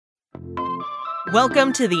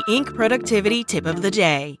Welcome to the Inc. Productivity Tip of the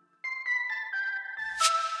Day.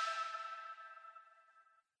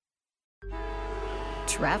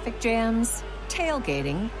 Traffic jams,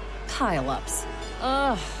 tailgating, pile-ups.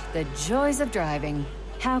 Ugh, the joys of driving.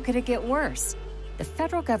 How could it get worse? The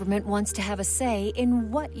federal government wants to have a say in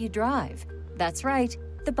what you drive. That's right.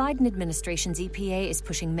 The Biden administration's EPA is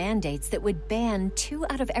pushing mandates that would ban 2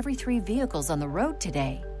 out of every 3 vehicles on the road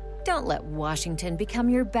today. Don't let Washington become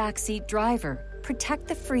your backseat driver. Protect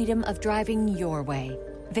the freedom of driving your way.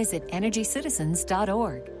 Visit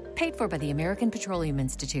EnergyCitizens.org. Paid for by the American Petroleum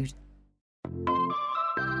Institute.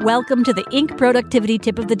 Welcome to the Inc. Productivity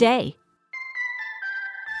Tip of the Day.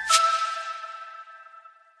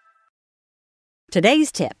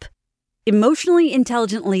 Today's tip. Emotionally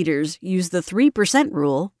intelligent leaders use the 3%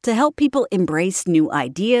 rule to help people embrace new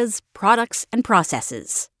ideas, products, and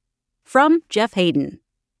processes. From Jeff Hayden.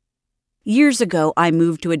 Years ago, I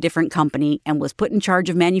moved to a different company and was put in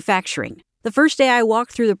charge of manufacturing. The first day I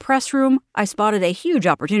walked through the press room, I spotted a huge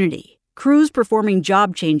opportunity. Crews performing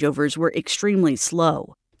job changeovers were extremely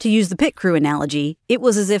slow. To use the pit crew analogy, it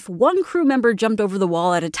was as if one crew member jumped over the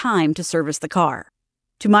wall at a time to service the car.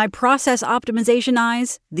 To my process optimization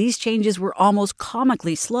eyes, these changes were almost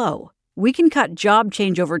comically slow. We can cut job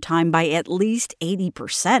changeover time by at least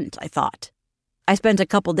 80%, I thought. I spent a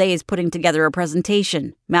couple days putting together a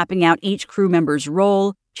presentation, mapping out each crew member's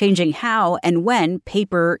role, changing how and when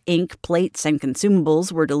paper, ink, plates, and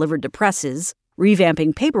consumables were delivered to presses,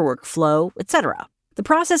 revamping paperwork flow, etc. The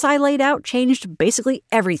process I laid out changed basically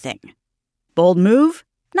everything. Bold move?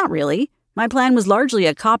 Not really. My plan was largely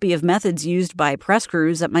a copy of methods used by press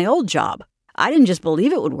crews at my old job. I didn't just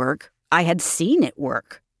believe it would work, I had seen it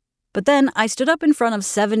work. But then I stood up in front of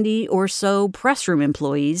 70 or so press room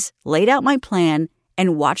employees, laid out my plan,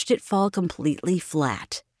 and watched it fall completely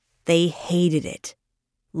flat. They hated it.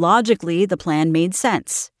 Logically, the plan made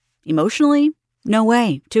sense. Emotionally, no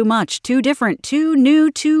way. Too much, too different, too new,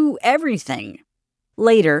 too everything.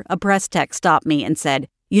 Later, a press tech stopped me and said,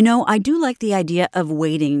 I do like the idea of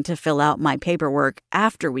waiting to fill out my paperwork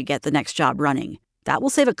after we get the next job running. That will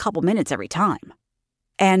save a couple minutes every time.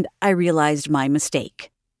 And I realized my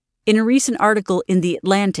mistake. In a recent article in The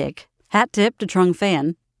Atlantic, hat tip to Trung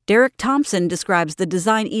Phan, Derek Thompson describes the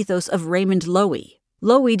design ethos of Raymond Loewy.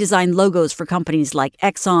 Loewy designed logos for companies like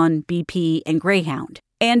Exxon, BP, and Greyhound,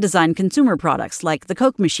 and designed consumer products like the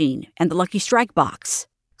Coke machine and the Lucky Strike box.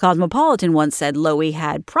 Cosmopolitan once said Loewy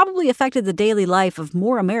had probably affected the daily life of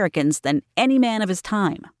more Americans than any man of his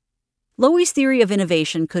time. Loewy's theory of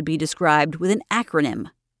innovation could be described with an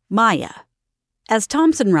acronym, MAYA. As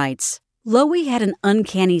Thompson writes, Loewy had an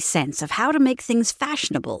uncanny sense of how to make things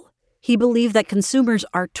fashionable. He believed that consumers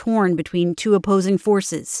are torn between 2 opposing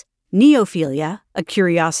forces, neophilia, a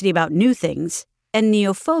curiosity about new things, and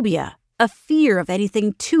neophobia, a fear of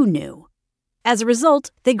anything too new. As a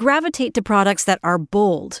result, they gravitate to products that are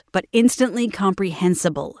bold, but instantly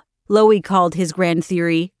comprehensible. Loewy called his grand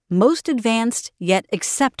theory, most advanced yet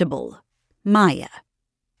acceptable, MAYA.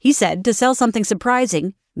 He said to sell something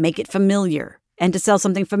surprising, make it familiar, and to sell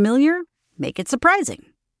something familiar, make it surprising.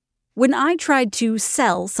 When I tried to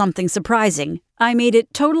sell something surprising, I made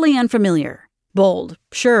it totally unfamiliar. Bold,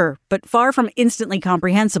 sure, but far from instantly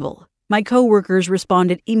comprehensible. My coworkers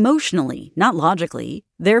responded emotionally, not logically.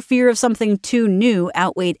 Their fear of something too new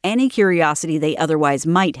outweighed any curiosity they otherwise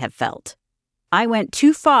might have felt. I went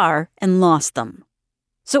too far and lost them.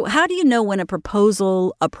 So how do you know when a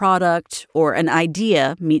proposal, a product, or an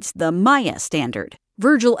idea meets the MAYA standard?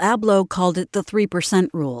 Virgil Abloh called it the 3%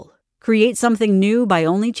 rule. Create something new by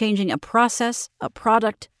only changing a process, a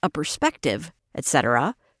product, a perspective,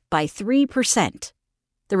 etc., by 3%.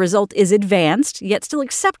 The result is advanced, yet still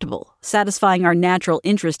acceptable, satisfying our natural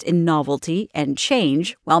interest in novelty and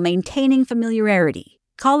change while maintaining familiarity.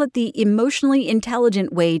 Call it the emotionally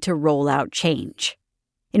intelligent way to roll out change.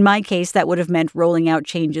 In my case, that would have meant rolling out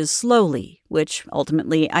changes slowly, which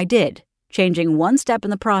ultimately I did, changing one step in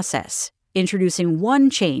the process, introducing one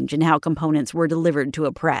change in how components were delivered to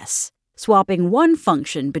a press, swapping one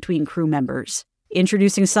function between crew members,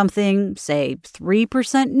 introducing something, say,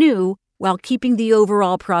 3% new, while keeping the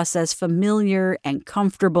overall process familiar and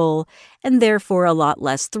comfortable, and therefore a lot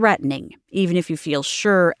less threatening, even if you feel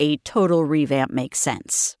sure a total revamp makes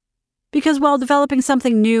sense. Because while developing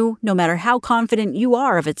something new, no matter how confident you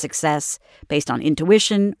are of its success, based on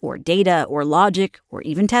intuition or data or logic or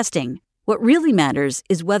even testing, what really matters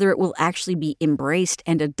is whether it will actually be embraced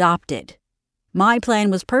and adopted. My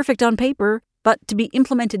plan was perfect on paper, but to be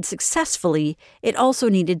implemented successfully, it also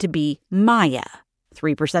needed to be MAYA.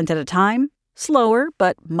 3% at a time, slower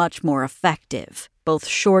but much more effective, both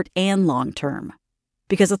short and long term.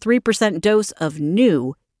 because a 3% dose of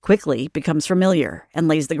new quickly becomes familiar and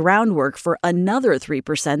lays the groundwork for another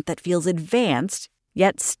 3% that feels advanced,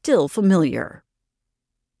 yet still familiar.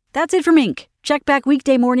 That's it from Inc. Check back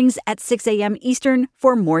weekday mornings at 6 a.m. Eastern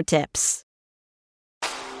for more tips.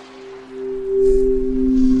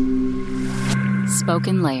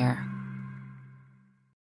 Spoken Layer.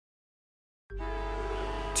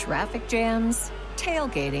 Traffic jams,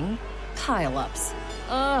 tailgating, pile-ups.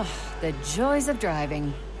 Ugh, the joys of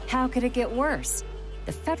driving. How could it get worse?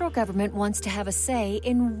 The federal government wants to have a say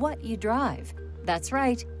in what you drive. That's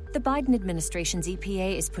right. The Biden administration's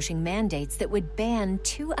EPA is pushing mandates that would ban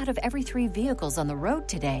 2 out of every 3 vehicles on the road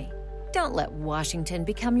today. Don't let Washington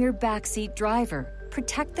become your backseat driver.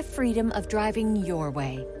 Protect the freedom of driving your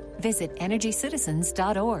way. Visit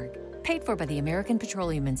EnergyCitizens.org. Paid for by the American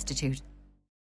Petroleum Institute.